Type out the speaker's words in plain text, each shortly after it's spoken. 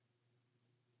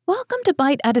Welcome to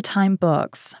Bite at a Time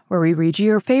Books, where we read you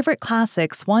your favorite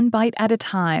classics one bite at a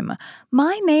time.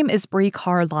 My name is Bree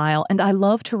Carlisle, and I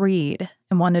love to read,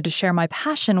 and wanted to share my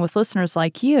passion with listeners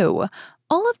like you.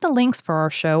 All of the links for our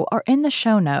show are in the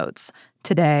show notes.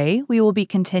 Today, we will be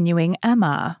continuing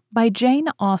Emma by Jane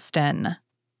Austen.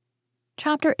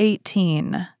 Chapter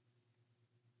 18.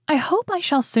 I hope I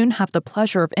shall soon have the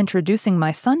pleasure of introducing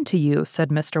my son to you, said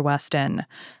Mr. Weston.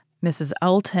 Mrs.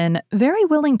 Elton, very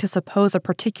willing to suppose a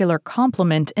particular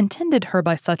compliment intended her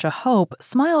by such a hope,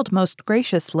 smiled most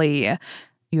graciously.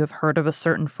 You have heard of a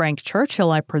certain Frank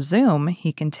Churchill, I presume,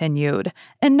 he continued,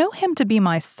 and know him to be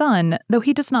my son, though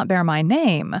he does not bear my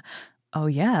name. Oh,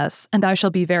 yes, and I shall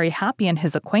be very happy in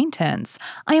his acquaintance.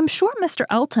 I am sure Mr.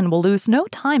 Elton will lose no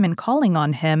time in calling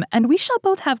on him, and we shall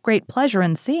both have great pleasure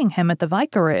in seeing him at the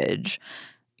vicarage.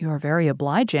 You are very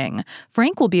obliging.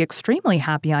 Frank will be extremely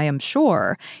happy, I am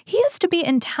sure. He is to be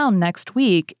in town next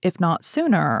week, if not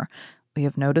sooner. We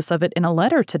have notice of it in a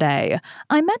letter today.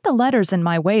 I met the letters in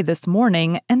my way this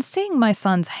morning, and seeing my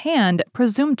son's hand,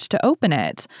 presumed to open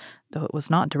it. Though it was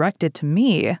not directed to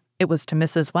me, it was to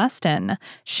Mrs. Weston.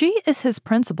 She is his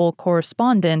principal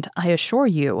correspondent, I assure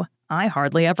you. I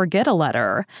hardly ever get a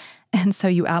letter. And so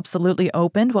you absolutely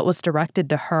opened what was directed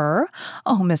to her?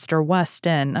 Oh, Mr.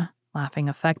 Weston. Laughing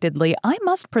affectedly, I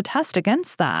must protest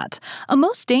against that. A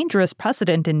most dangerous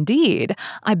precedent indeed.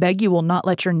 I beg you will not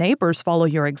let your neighbors follow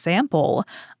your example.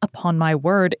 Upon my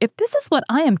word, if this is what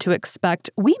I am to expect,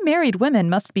 we married women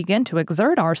must begin to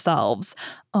exert ourselves.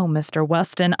 Oh, Mr.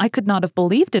 Weston, I could not have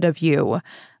believed it of you.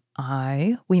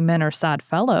 Aye, we men are sad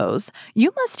fellows.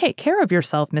 You must take care of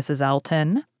yourself, Mrs.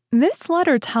 Elton. This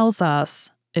letter tells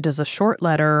us... It is a short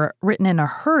letter, written in a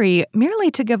hurry,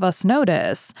 merely to give us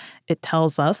notice. It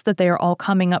tells us that they are all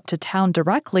coming up to town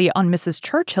directly on Mrs.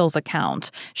 Churchill's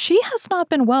account. She has not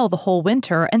been well the whole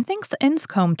winter and thinks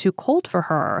Enscombe too cold for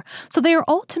her, so they are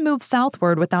all to move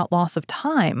southward without loss of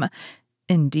time.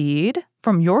 Indeed,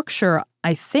 from Yorkshire,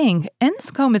 I think.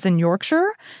 Enscombe is in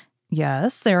Yorkshire?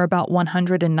 Yes, they are about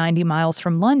 190 miles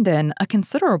from London, a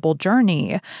considerable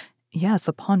journey. Yes,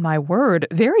 upon my word,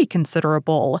 very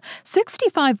considerable.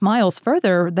 65 miles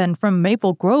further than from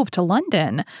Maple Grove to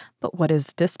London. But what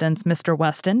is distance, Mr.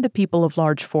 Weston, to people of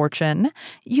large fortune?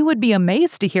 You would be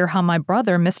amazed to hear how my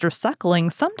brother, Mr.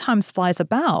 Suckling, sometimes flies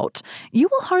about. You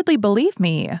will hardly believe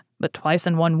me, but twice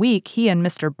in 1 week he and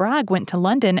Mr. Bragg went to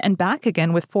London and back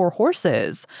again with 4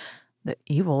 horses. The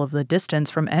evil of the distance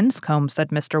from Enscombe, said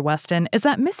Mr. Weston, is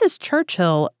that Mrs.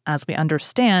 Churchill, as we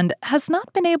understand, has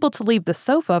not been able to leave the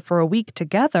sofa for a week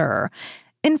together.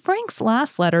 In Frank's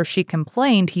last letter she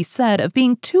complained, he said, of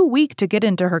being too weak to get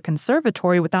into her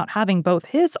conservatory without having both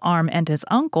his arm and his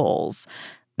uncle's.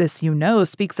 This, you know,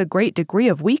 speaks a great degree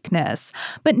of weakness,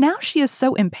 but now she is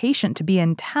so impatient to be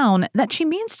in town that she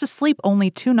means to sleep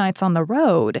only 2 nights on the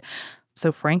road.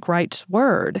 So Frank writes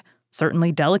word.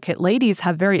 Certainly delicate ladies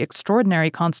have very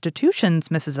extraordinary constitutions,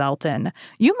 Mrs. Elton.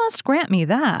 You must grant me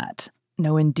that.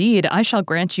 No, indeed, I shall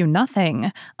grant you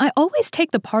nothing. I always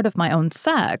take the part of my own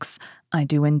sex. I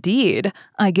do indeed.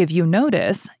 I give you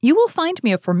notice. You will find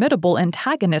me a formidable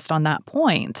antagonist on that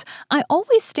point. I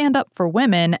always stand up for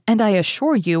women, and I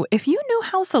assure you, if you knew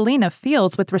how Selina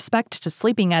feels with respect to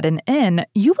sleeping at an inn,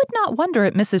 you would not wonder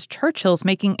at Mrs. Churchill's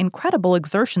making incredible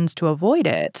exertions to avoid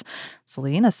it.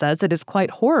 Selina says it is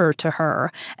quite horror to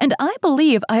her, and I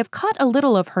believe I have caught a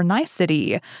little of her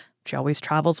nicety. She always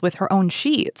travels with her own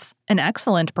sheets, an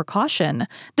excellent precaution.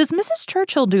 Does Mrs.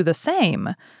 Churchill do the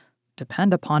same?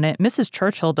 Depend upon it, Mrs.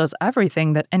 Churchill does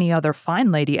everything that any other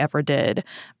fine lady ever did.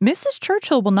 Mrs.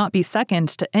 Churchill will not be second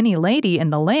to any lady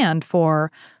in the land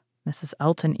for... Mrs.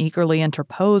 Elton eagerly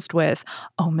interposed with,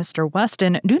 Oh, Mr.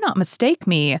 Weston, do not mistake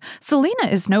me. Selina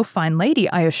is no fine lady,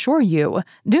 I assure you.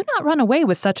 Do not run away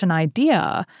with such an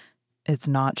idea. Is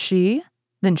not she?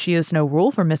 Then she is no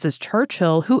rule for Mrs.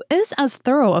 Churchill, who is as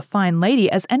thorough a fine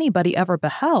lady as anybody ever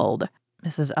beheld.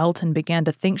 Mrs. Elton began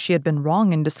to think she had been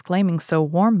wrong in disclaiming so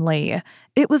warmly.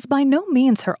 It was by no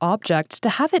means her object to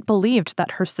have it believed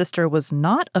that her sister was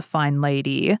not a fine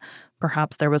lady.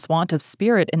 Perhaps there was want of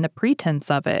spirit in the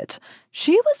pretense of it.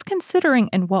 She was considering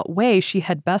in what way she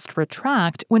had best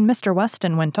retract when Mr.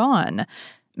 Weston went on.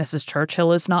 Mrs.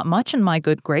 Churchill is not much in my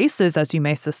good graces, as you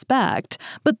may suspect,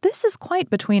 but this is quite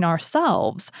between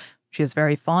ourselves. She is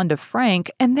very fond of Frank,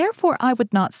 and therefore I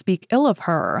would not speak ill of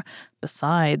her.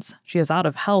 Besides, she is out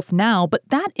of health now, but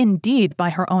that indeed by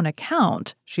her own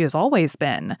account. She has always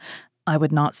been. I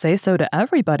would not say so to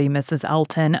everybody, Mrs.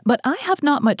 Elton, but I have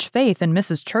not much faith in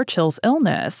Mrs. Churchill's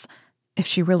illness. If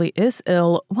she really is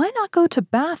ill, why not go to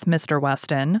Bath, Mr.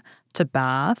 Weston? To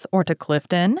Bath or to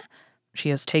Clifton? She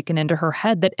has taken into her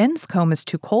head that Enscombe is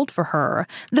too cold for her.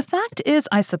 The fact is,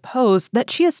 I suppose,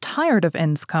 that she is tired of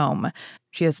Enscombe.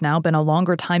 She has now been a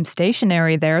longer time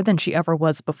stationary there than she ever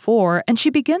was before, and she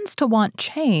begins to want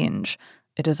change.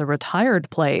 It is a retired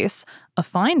place, a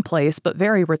fine place, but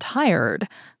very retired.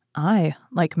 Aye,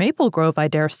 like Maple Grove, I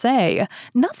dare say.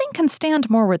 Nothing can stand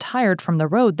more retired from the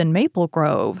road than Maple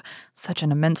Grove. Such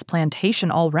an immense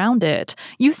plantation all round it.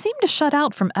 You seem to shut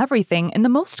out from everything in the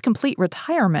most complete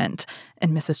retirement,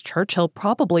 and Mrs. Churchill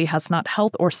probably has not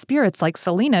health or spirits like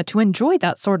Selina to enjoy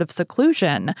that sort of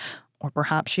seclusion. Or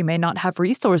perhaps she may not have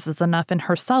resources enough in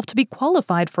herself to be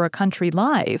qualified for a country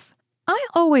life. I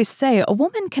always say a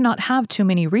woman cannot have too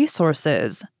many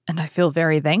resources, and I feel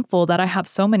very thankful that I have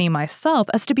so many myself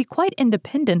as to be quite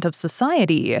independent of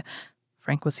society.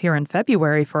 Frank was here in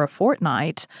February for a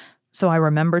fortnight, so I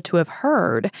remember to have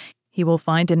heard. He will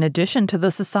find an addition to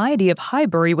the society of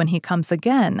Highbury when he comes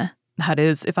again. That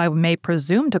is, if I may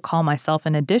presume to call myself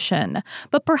an addition,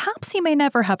 but perhaps he may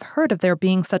never have heard of there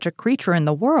being such a creature in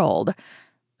the world.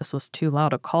 This was too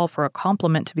loud a call for a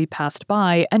compliment to be passed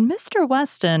by, and Mr.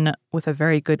 Weston, with a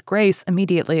very good grace,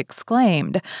 immediately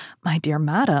exclaimed, "My dear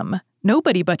madam,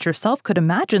 nobody but yourself could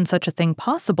imagine such a thing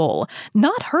possible.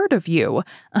 Not heard of you.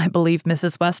 I believe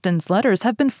Mrs. Weston's letters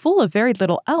have been full of very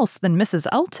little else than Mrs.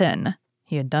 Elton."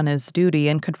 He had done his duty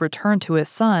and could return to his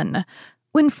son.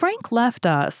 "When Frank left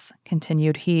us,"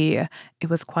 continued he, "it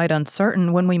was quite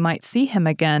uncertain when we might see him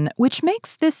again, which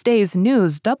makes this day's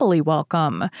news doubly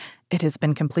welcome. It has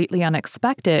been completely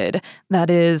unexpected. That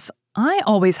is, I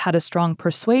always had a strong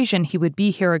persuasion he would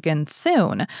be here again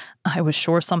soon. I was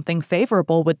sure something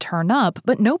favorable would turn up,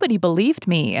 but nobody believed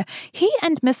me. He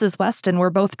and Mrs. Weston were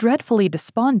both dreadfully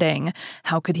desponding.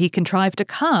 How could he contrive to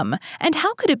come? And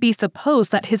how could it be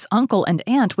supposed that his uncle and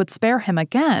aunt would spare him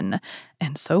again?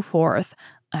 And so forth.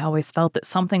 I always felt that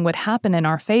something would happen in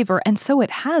our favor, and so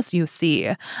it has, you see.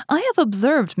 I have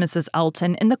observed, Mrs.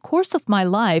 Elton, in the course of my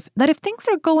life, that if things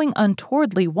are going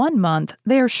untowardly one month,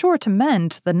 they are sure to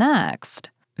mend the next."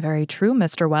 "Very true,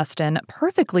 Mr. Weston,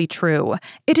 perfectly true.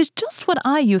 It is just what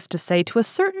I used to say to a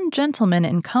certain gentleman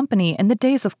in company in the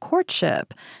days of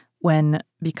courtship, when,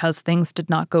 because things did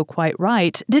not go quite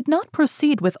right, did not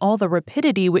proceed with all the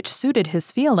rapidity which suited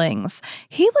his feelings,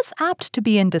 he was apt to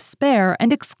be in despair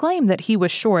and exclaim that he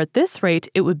was sure at this rate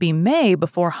it would be May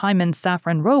before Hymen's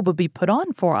saffron robe would be put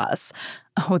on for us.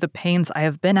 Oh, the pains I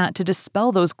have been at to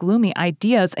dispel those gloomy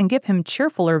ideas and give him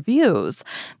cheerfuller views.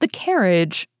 The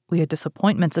carriage— we had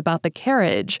disappointments about the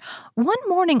carriage. One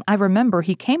morning I remember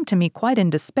he came to me quite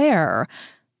in despair."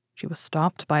 She was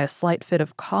stopped by a slight fit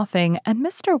of coughing, and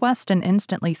Mr. Weston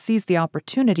instantly seized the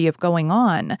opportunity of going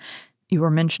on. "You were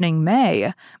mentioning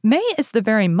May. May is the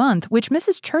very month which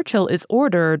Mrs. Churchill is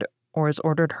ordered, or is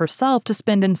ordered herself, to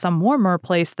spend in some warmer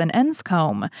place than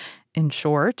Enscombe. In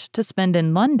short, to spend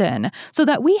in London, so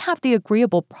that we have the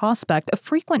agreeable prospect of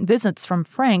frequent visits from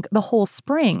Frank the whole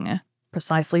spring.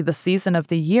 Precisely the season of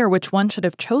the year which one should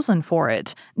have chosen for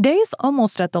it. Days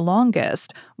almost at the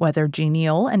longest, weather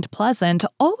genial and pleasant,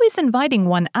 always inviting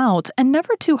one out, and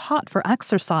never too hot for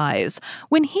exercise.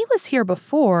 When he was here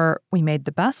before, we made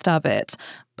the best of it.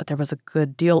 But there was a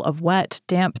good deal of wet,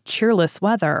 damp, cheerless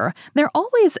weather. There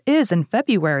always is in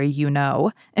February, you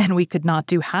know, and we could not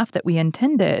do half that we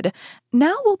intended.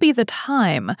 Now will be the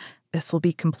time. This will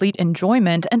be complete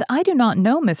enjoyment, and I do not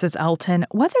know, Mrs. Elton,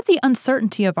 whether the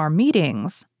uncertainty of our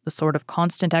meetings, the sort of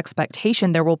constant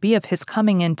expectation there will be of his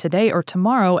coming in today or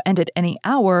tomorrow and at any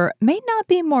hour, may not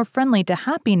be more friendly to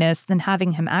happiness than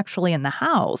having him actually in the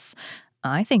house.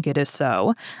 I think it is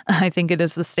so. I think it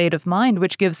is the state of mind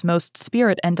which gives most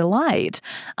spirit and delight.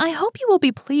 I hope you will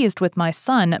be pleased with my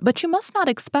son, but you must not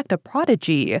expect a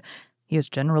prodigy. He is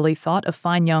generally thought a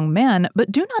fine young man,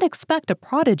 but do not expect a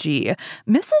prodigy.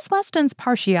 Mrs. Weston's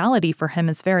partiality for him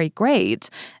is very great,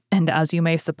 and as you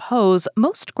may suppose,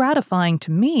 most gratifying to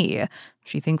me.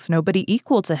 She thinks nobody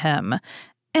equal to him.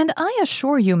 And I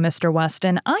assure you, Mr.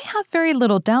 Weston, I have very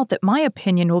little doubt that my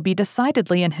opinion will be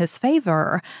decidedly in his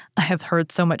favor. I have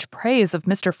heard so much praise of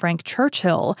Mr. Frank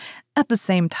Churchill. At the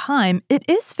same time, it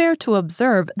is fair to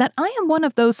observe that I am one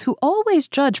of those who always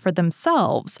judge for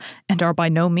themselves, and are by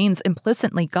no means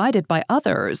implicitly guided by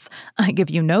others. I give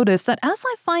you notice that as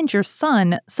I find your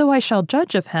son, so I shall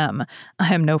judge of him.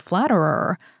 I am no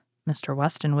flatterer." Mr.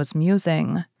 Weston was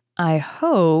musing. "I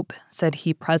hope," said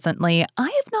he presently, "I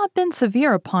have not been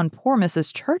severe upon poor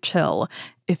Mrs. Churchill.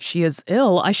 If she is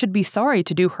ill, I should be sorry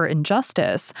to do her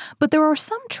injustice, but there are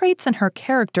some traits in her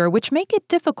character which make it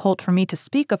difficult for me to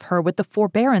speak of her with the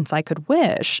forbearance I could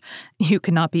wish. You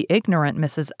cannot be ignorant,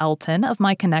 Mrs. Elton, of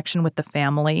my connection with the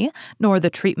family, nor the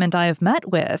treatment I have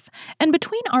met with, and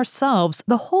between ourselves,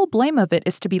 the whole blame of it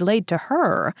is to be laid to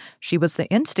her. She was the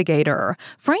instigator.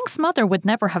 Frank's mother would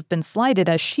never have been slighted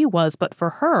as she was but for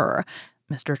her.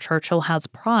 Mr. Churchill has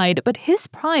pride, but his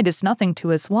pride is nothing to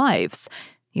his wife's.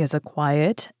 He has a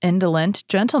quiet, indolent,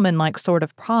 gentlemanlike sort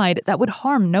of pride that would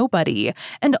harm nobody,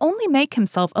 and only make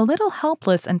himself a little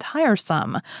helpless and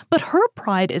tiresome. But her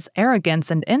pride is arrogance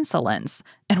and insolence,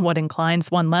 and what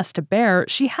inclines one less to bear,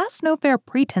 she has no fair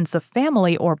pretense of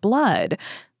family or blood.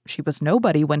 She was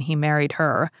nobody when he married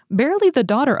her, barely the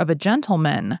daughter of a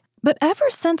gentleman. But ever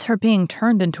since her being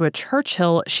turned into a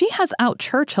Churchill, she has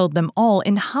out-Churchilled them all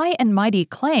in high and mighty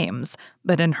claims.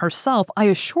 But in herself, I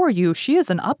assure you, she is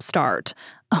an upstart.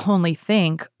 Only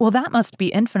think, well, that must be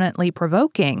infinitely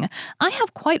provoking. I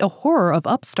have quite a horror of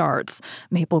upstarts.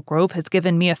 Maple Grove has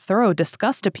given me a thorough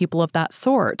disgust to people of that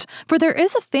sort, for there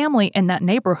is a family in that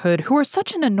neighborhood who are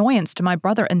such an annoyance to my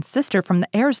brother and sister from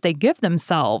the airs they give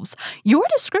themselves. Your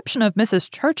description of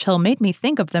Mrs. Churchill made me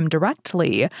think of them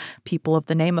directly. People of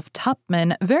the name of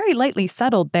Tupman, very lately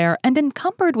settled there and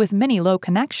encumbered with many low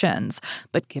connections,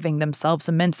 but giving themselves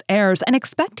immense airs and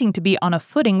expecting to be on a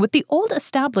footing with the old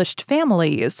established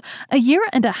families. A year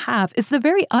and a half is the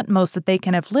very utmost that they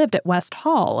can have lived at West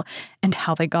Hall, and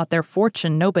how they got their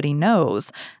fortune nobody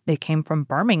knows. They came from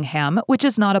Birmingham, which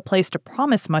is not a place to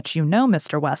promise much, you know,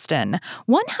 Mr. Weston.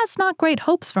 One has not great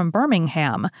hopes from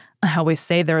Birmingham. I always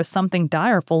say there is something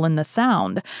direful in the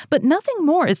sound, but nothing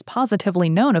more is positively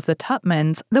known of the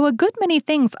Tupmans, though a good many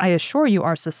things, I assure you,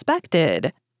 are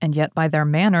suspected. And yet by their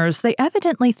manners, they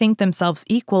evidently think themselves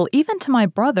equal even to my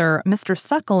brother, Mr.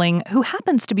 Suckling, who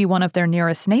happens to be one of their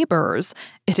nearest neighbors.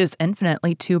 It is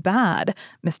infinitely too bad.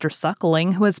 Mr.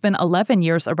 Suckling, who has been 11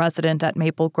 years a resident at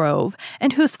Maple Grove,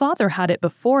 and whose father had it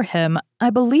before him, I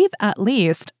believe at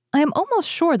least, I am almost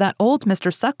sure that old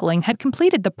Mr. Suckling had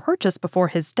completed the purchase before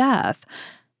his death.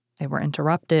 They were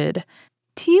interrupted.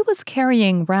 Tea was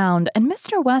carrying round, and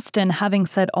Mr. Weston, having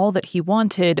said all that he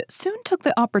wanted, soon took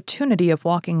the opportunity of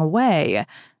walking away.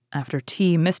 After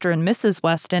tea, Mr. and Mrs.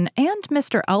 Weston and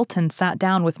Mr. Elton sat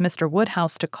down with Mr.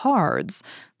 Woodhouse to cards.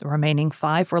 The remaining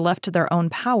 5 were left to their own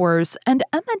powers, and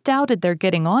Emma doubted their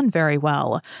getting on very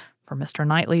well, for Mr.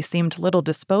 Knightley seemed little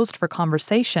disposed for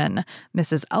conversation.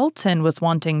 Mrs. Elton was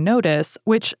wanting notice,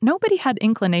 which nobody had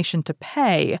inclination to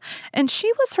pay, and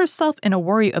she was herself in a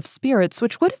worry of spirits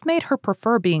which would have made her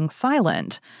prefer being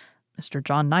silent. Mr.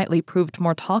 John Knightley proved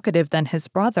more talkative than his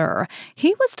brother.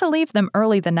 He was to leave them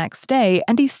early the next day,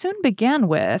 and he soon began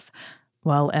with,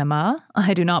 "Well, Emma,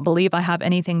 I do not believe I have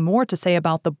anything more to say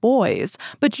about the boys,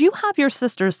 but you have your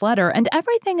sister's letter, and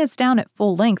everything is down at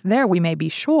full length there, we may be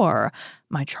sure.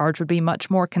 My charge would be much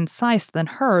more concise than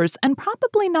hers, and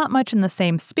probably not much in the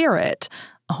same spirit.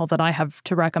 All that I have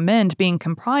to recommend being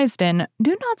comprised in,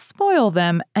 do not spoil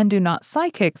them, and do not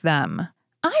psychic them."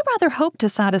 "I rather hope to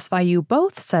satisfy you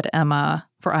both," said Emma,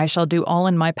 "for I shall do all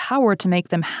in my power to make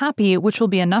them happy, which will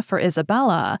be enough for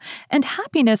Isabella, and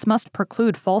happiness must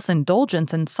preclude false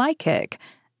indulgence in psychic.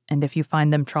 And if you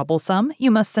find them troublesome, you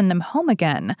must send them home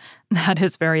again. That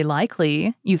is very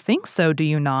likely. You think so, do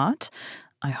you not?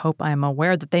 I hope I am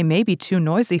aware that they may be too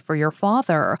noisy for your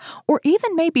father, or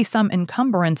even may be some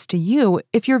encumbrance to you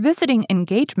if your visiting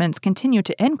engagements continue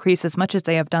to increase as much as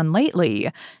they have done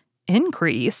lately."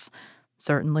 "Increase?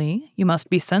 Certainly, you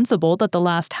must be sensible that the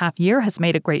last half-year has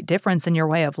made a great difference in your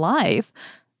way of life."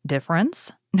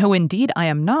 "Difference? No, indeed, I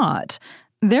am not.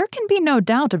 There can be no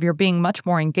doubt of your being much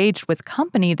more engaged with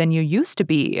company than you used to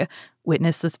be.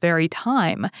 Witness this very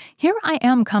time. Here I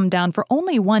am come down for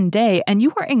only 1 day, and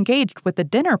you are engaged with a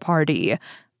dinner party.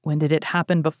 When did it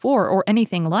happen before, or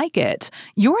anything like it?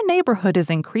 Your neighborhood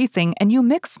is increasing, and you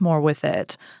mix more with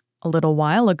it. A little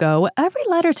while ago, every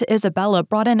letter to Isabella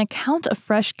brought an account of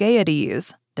fresh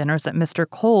gaieties. Dinners at Mr.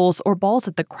 Cole's or balls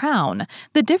at the Crown.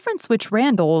 The difference which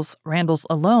Randall's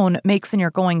alone, makes in your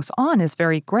goings-on is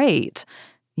very great."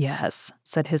 "Yes,"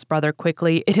 said his brother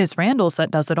quickly, "it is Randall's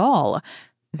that does it all."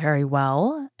 "Very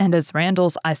well, and as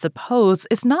Randall's, I suppose,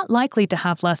 is not likely to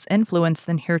have less influence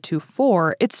than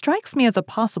heretofore, it strikes me as a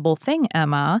possible thing,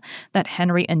 Emma, that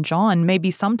Henry and John may be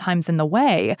sometimes in the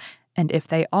way, and if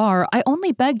they are, I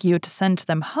only beg you to send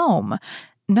them home."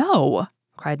 "No,"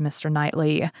 cried Mr.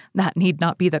 Knightley, "that need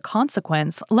not be the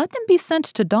consequence. Let them be sent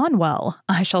to Donwell.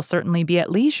 I shall certainly be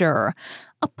at leisure."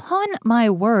 "Upon my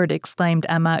word," exclaimed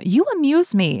Emma, "you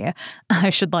amuse me. I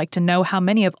should like to know how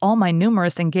many of all my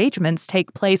numerous engagements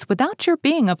take place without your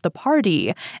being of the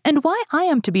party, and why I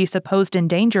am to be supposed in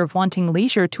danger of wanting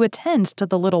leisure to attend to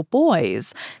the little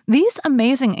boys. These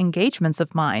amazing engagements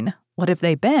of mine, what have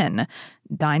they been?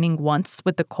 Dining once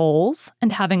with the Coles,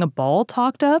 and having a ball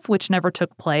talked of which never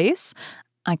took place?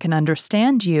 I can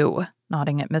understand you,"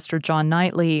 nodding at Mr. John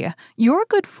Knightley. "Your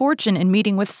good fortune in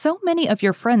meeting with so many of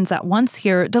your friends at once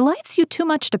here delights you too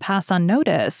much to pass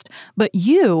unnoticed. But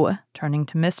you," turning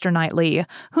to Mr. Knightley,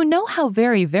 "who know how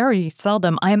very, very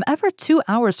seldom I am ever 2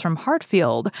 hours from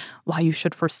Hartfield, why you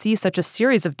should foresee such a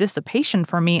series of dissipation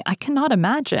for me, I cannot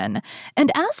imagine.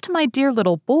 And as to my dear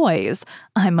little boys,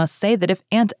 I must say that if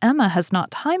Aunt Emma has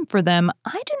not time for them,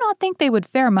 I do not think they would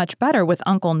fare much better with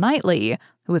Uncle Knightley,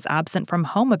 who is absent from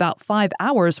home about 5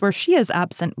 hours where she is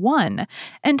absent 1,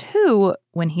 and who,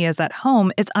 when he is at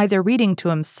home, is either reading to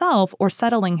himself or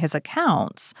settling his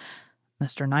accounts."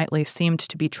 Mr. Knightley seemed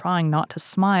to be trying not to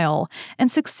smile,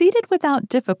 and succeeded without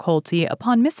difficulty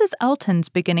upon Mrs. Elton's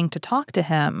beginning to talk to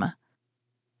him.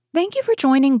 Thank you for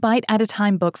joining Bite at a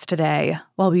Time Books today,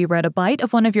 while we read a bite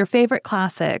of one of your favorite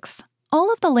classics.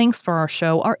 All of the links for our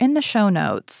show are in the show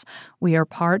notes. We are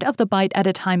part of the Bite at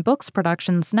a Time Books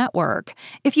Productions Network.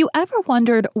 If you ever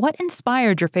wondered what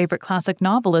inspired your favorite classic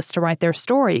novelists to write their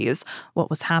stories, what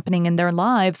was happening in their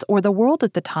lives or the world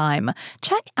at the time,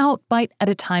 check out Bite at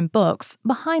a Time Books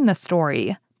Behind the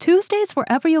Story, Tuesdays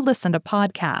wherever you listen to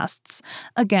podcasts.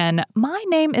 Again, my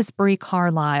name is Bree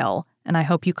Carlisle, and I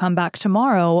hope you come back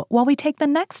tomorrow while we take the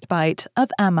next bite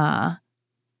of Emma.